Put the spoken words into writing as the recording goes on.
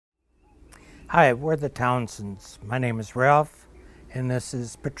Hi, we're the Townsends. My name is Ralph, and this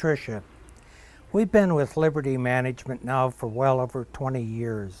is Patricia. We've been with Liberty Management now for well over 20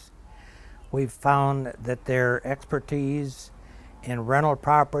 years. We've found that their expertise in rental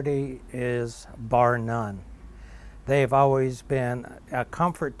property is bar none. They've always been a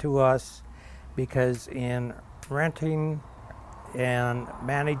comfort to us because in renting and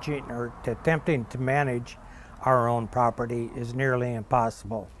managing or attempting to manage our own property is nearly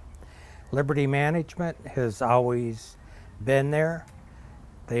impossible. Liberty Management has always been there.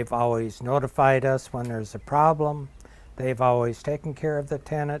 They've always notified us when there's a problem. They've always taken care of the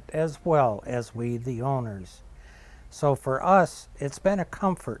tenant as well as we, the owners. So for us, it's been a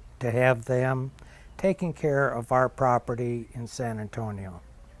comfort to have them taking care of our property in San Antonio.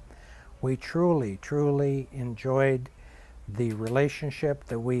 We truly enjoyed the relationship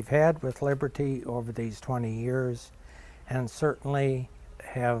that we've had with Liberty over these 20 years, and certainly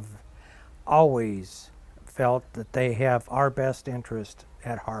have always felt that they have our best interest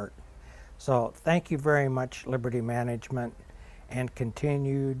at heart. So thank you very much, Liberty Management, and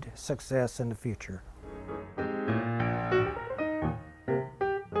continued success in the future.